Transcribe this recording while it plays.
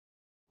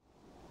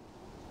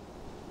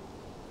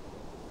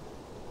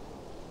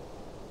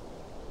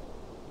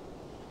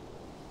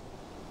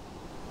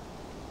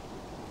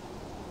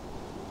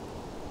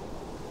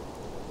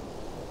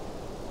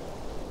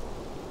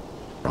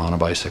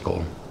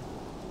bicycle,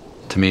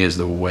 to me, is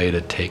the way to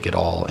take it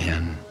all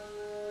in.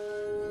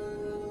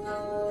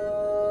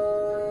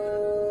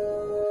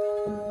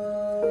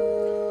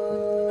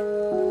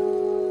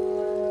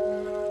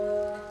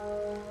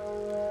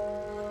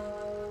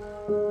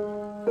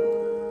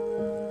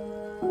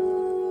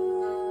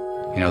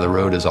 You know, the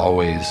road is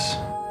always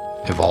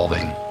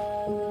evolving.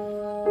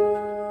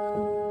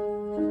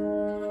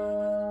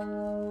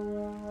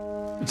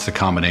 It's the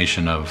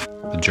combination of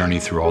the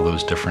journey through all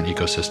those different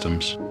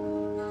ecosystems.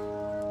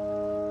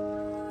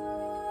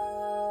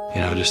 You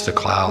know, just the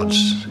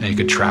clouds, and you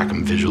could track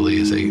them visually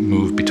as they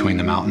move between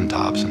the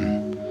mountaintops,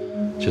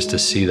 and just to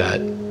see that,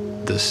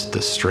 the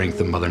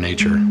strength of Mother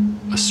Nature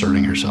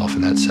asserting herself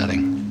in that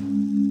setting.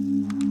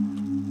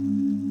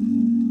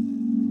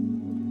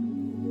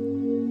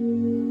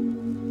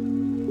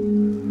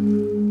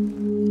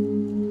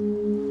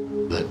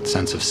 That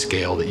sense of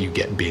scale that you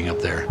get being up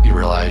there. You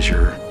realize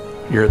you're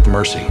at the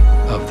mercy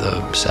of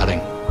the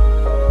setting.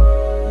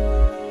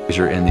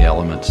 You're in the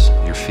elements,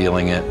 you're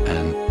feeling it,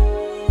 and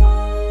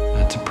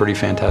it's a pretty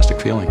fantastic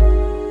feeling.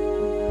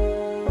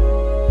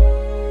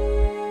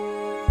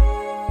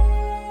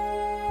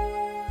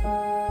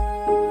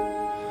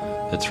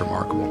 It's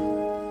remarkable.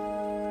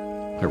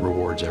 It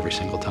rewards every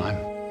single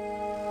time.